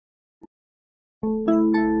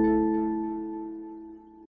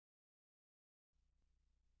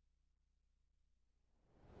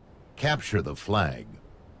Capture the flag.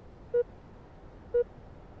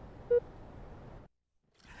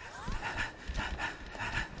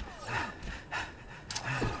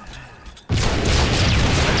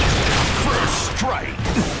 First strike.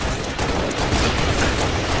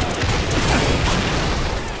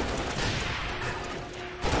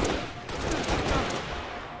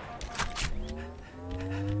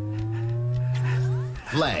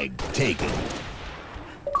 Flag taken.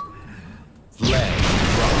 Flag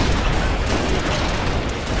dropped.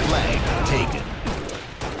 Flag taken.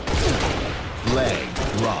 Flag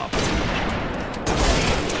dropped.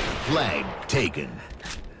 Flag taken.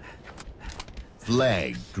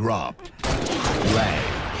 Flag dropped. Flag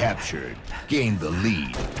captured. Gained the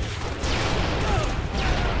lead.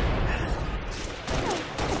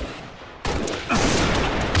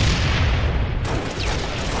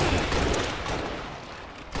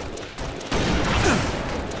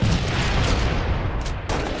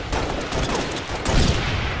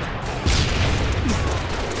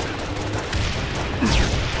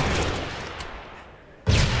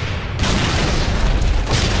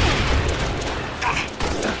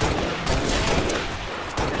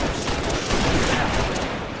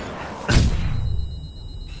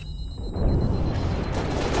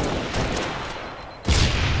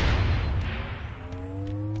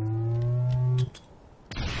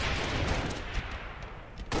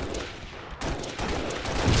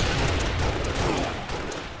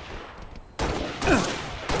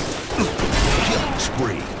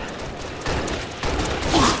 Spree.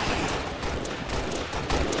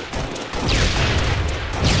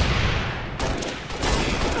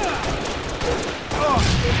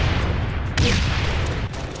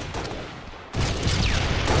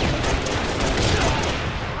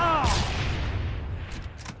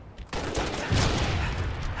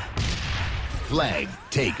 Flag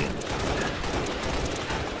taken.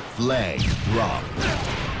 Flag dropped.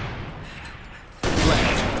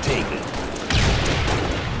 Flag taken.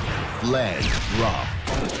 Flag dropped.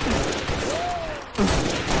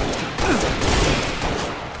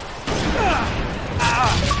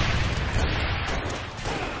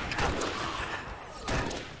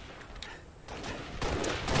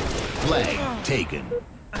 Flag taken.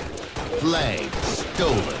 Flag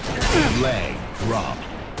stolen. Flag dropped.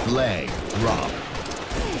 Flag dropped.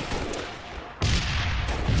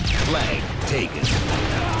 Flag taken.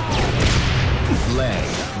 Flag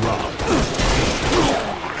dropped.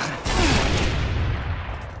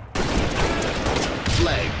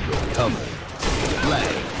 Flag recovered.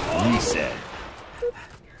 Flag reset.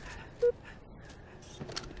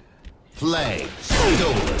 Flag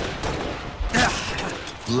stolen.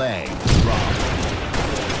 Flag dropped.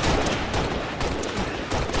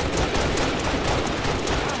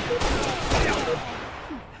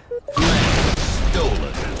 Flag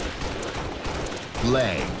stolen.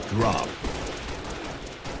 Flag dropped.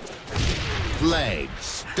 Flag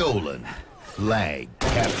stolen. Flag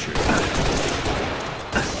captured.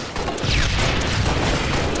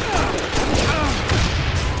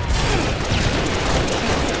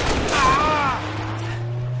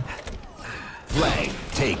 Flag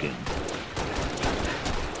taken.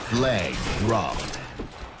 Flag dropped.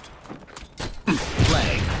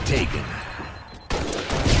 Flag taken.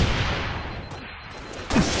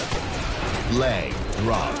 Flag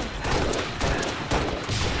dropped.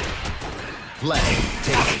 Flag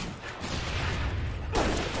taken.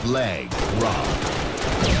 Flag dropped.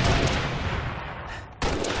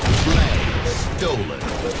 Flag stolen.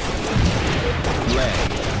 Flag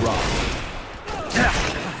dropped.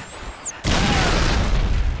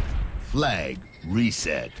 Flag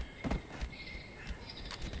reset.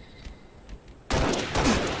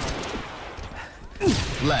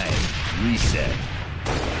 Flag reset.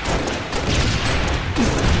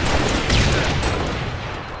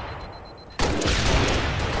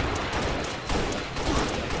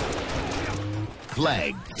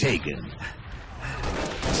 Flag taken.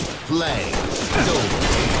 Flag stolen.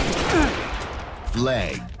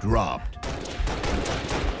 Flag dropped.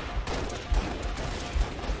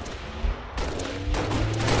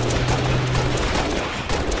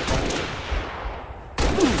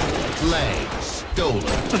 Flag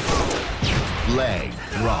stolen. Flag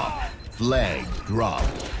dropped. Flag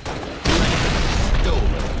dropped. Flag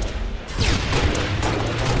stolen.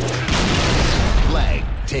 Flag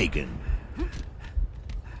taken.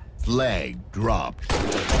 Flag dropped.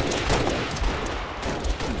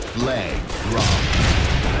 Flag dropped.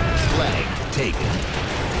 Flag taken.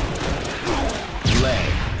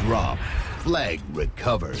 Flag dropped. Flag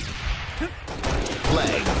recovered.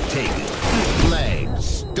 Flag taken. Flag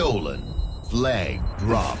stolen. Flag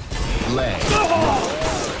dropped. Flag dropped.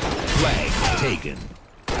 Flag taken.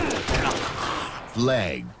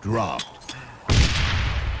 Flag dropped.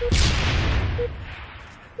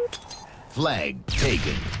 Flag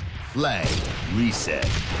taken. Flag reset.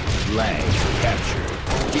 Flag captured.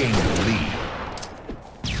 Gain the lead.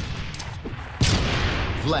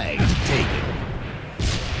 Flag taken.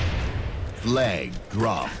 Flag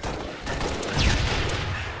dropped.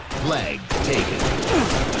 Flag taken.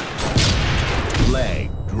 Flag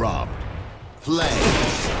dropped. Flag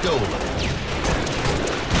stolen.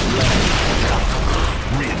 Flag dropped.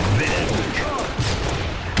 Revenge.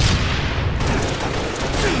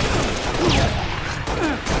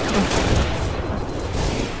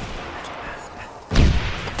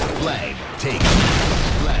 Flag taken.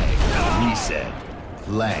 Flag reset.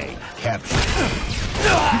 Flag captured.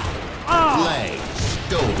 Flag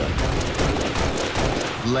stolen.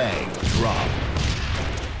 Flag dropped.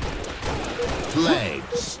 Flag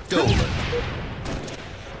stolen.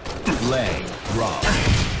 Flag dropped.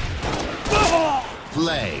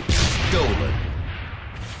 Flag stolen.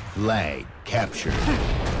 Flag captured.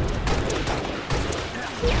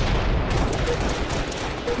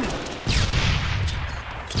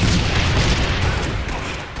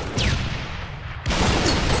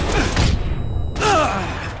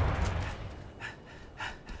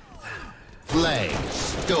 Flag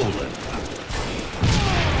stolen.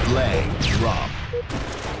 Flag dropped.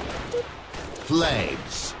 Flag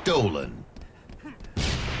stolen.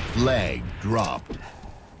 Flag dropped.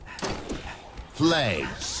 Flag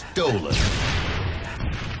stolen.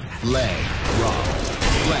 Flag dropped.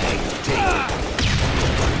 Flag taken.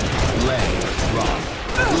 Flag dropped.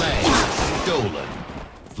 Flag stolen.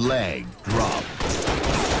 Flag dropped.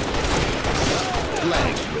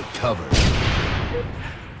 Flag recovered.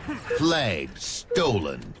 Flag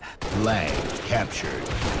stolen. Flag captured.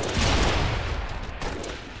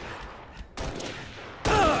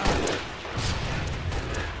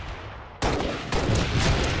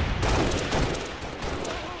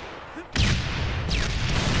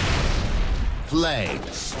 Flag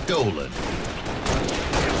stolen.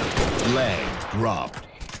 Flag dropped.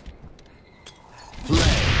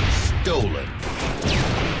 Flag stolen.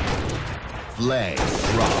 Flag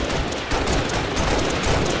dropped.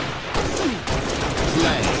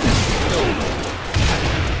 Flag stolen.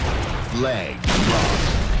 Flag dropped.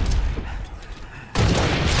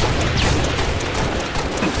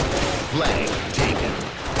 Flag taken.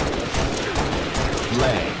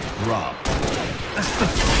 Flag dropped.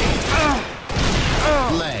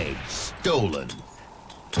 Flag stolen.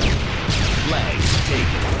 Flag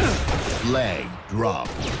taken. Flag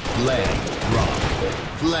dropped. Flag dropped.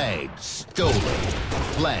 Flag stolen.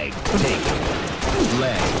 Flag taken.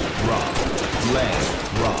 Flag dropped. Flag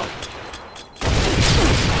dropped.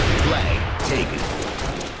 Flag taken.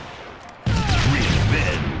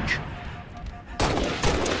 Revenge.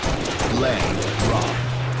 Flag dropped.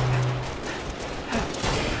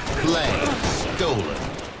 Flag stolen.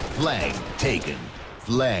 Flag taken.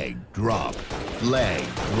 Flag dropped. Flag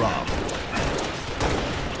dropped.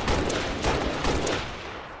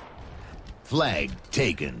 Flag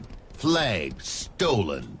taken. Flag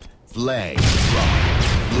stolen. Flag dropped.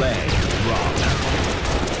 Flag dropped.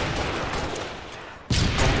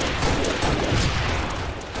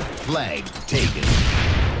 Flag taken.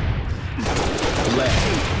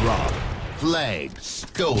 Flag dropped. Flag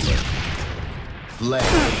stolen.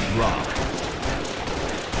 Flag dropped.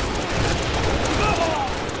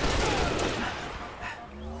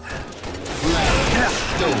 Flag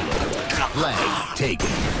stolen. Flag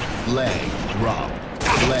taken. Flag dropped.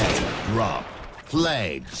 Flag dropped.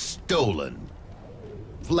 Flag stolen.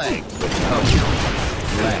 Flag recovered.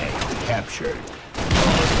 Flag captured.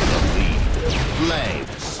 Lost the lead. Flag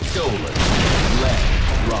stolen. Flag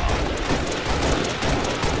dropped.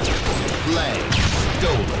 Flag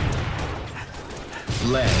stolen.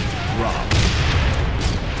 Flag dropped.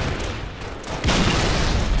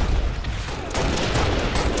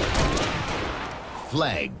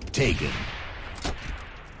 Flag taken.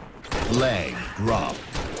 Flag dropped.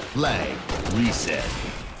 Flag reset.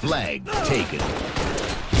 Flag taken.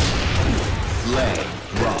 Flag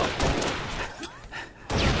dropped.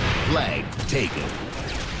 Flag taken.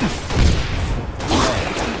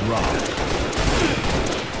 Flag dropped.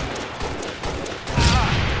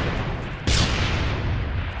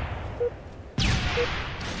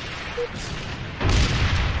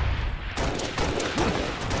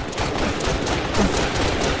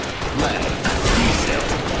 Flag reset.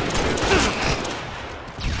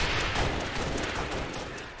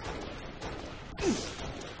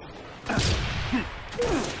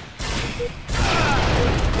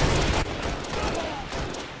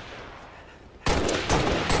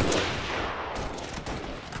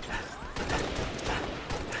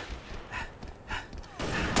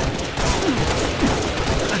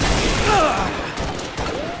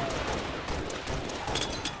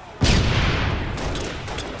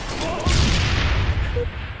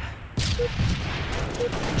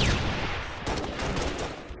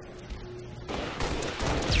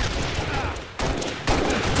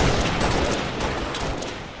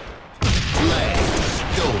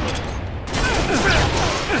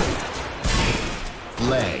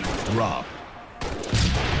 Flag drop.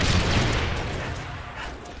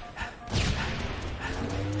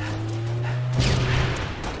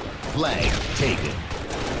 Flag taken.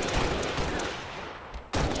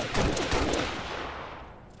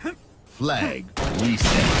 Flag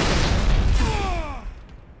reset.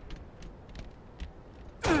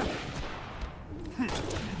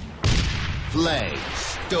 Flag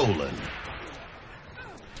stolen.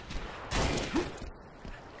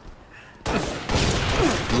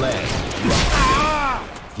 Flag dropped.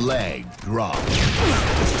 Flag dropped.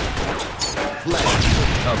 Flag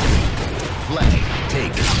recovered. Flag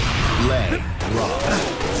taken. Flag dropped.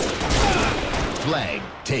 Flag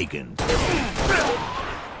taken.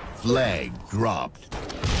 Flag dropped.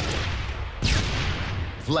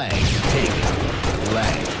 Flag taken.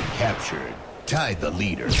 Flag captured. Tie the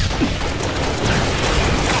leader.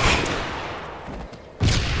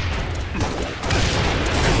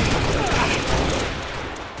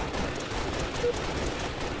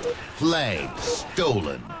 Flag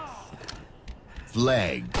stolen.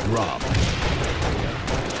 Flag dropped.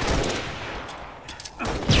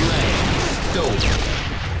 Flag stolen.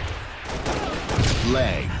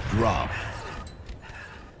 Flag dropped.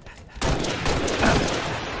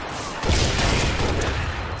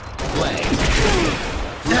 Flag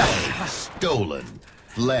stolen.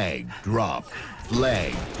 Flag dropped.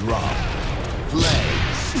 Flag dropped. Flag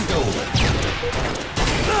stolen.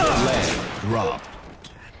 Flag dropped.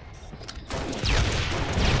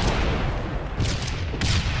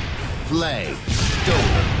 Flag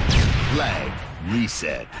stolen. Flag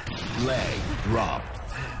reset. Flag dropped.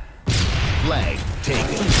 Flag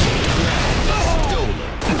taken. Flag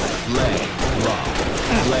stolen. Flag dropped.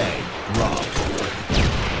 Flag dropped.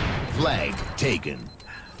 Flag taken.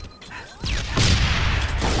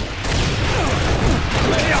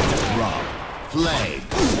 Flag dropped. Flag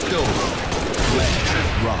stolen. Flag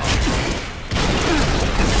dropped.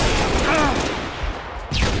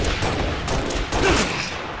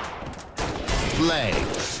 Flag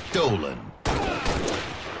stolen.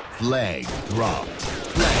 Flag dropped.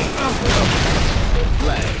 Flag recovered.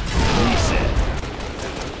 Flag reset.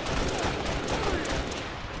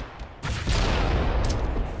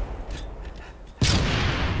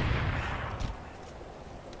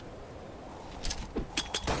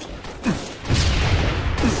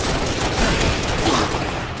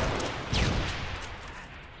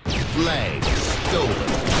 Flag stolen.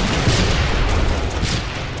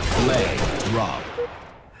 Flag dropped.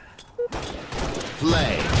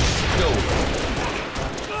 Flag stolen.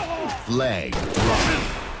 Flag dropped.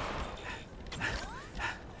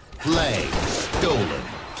 Flag stolen.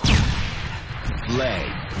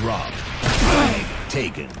 Flag dropped. Flag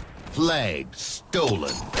taken. Flag stolen.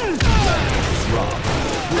 Flag dropped.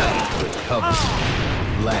 Flag recovered.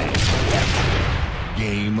 Flag captured.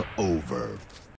 Game over.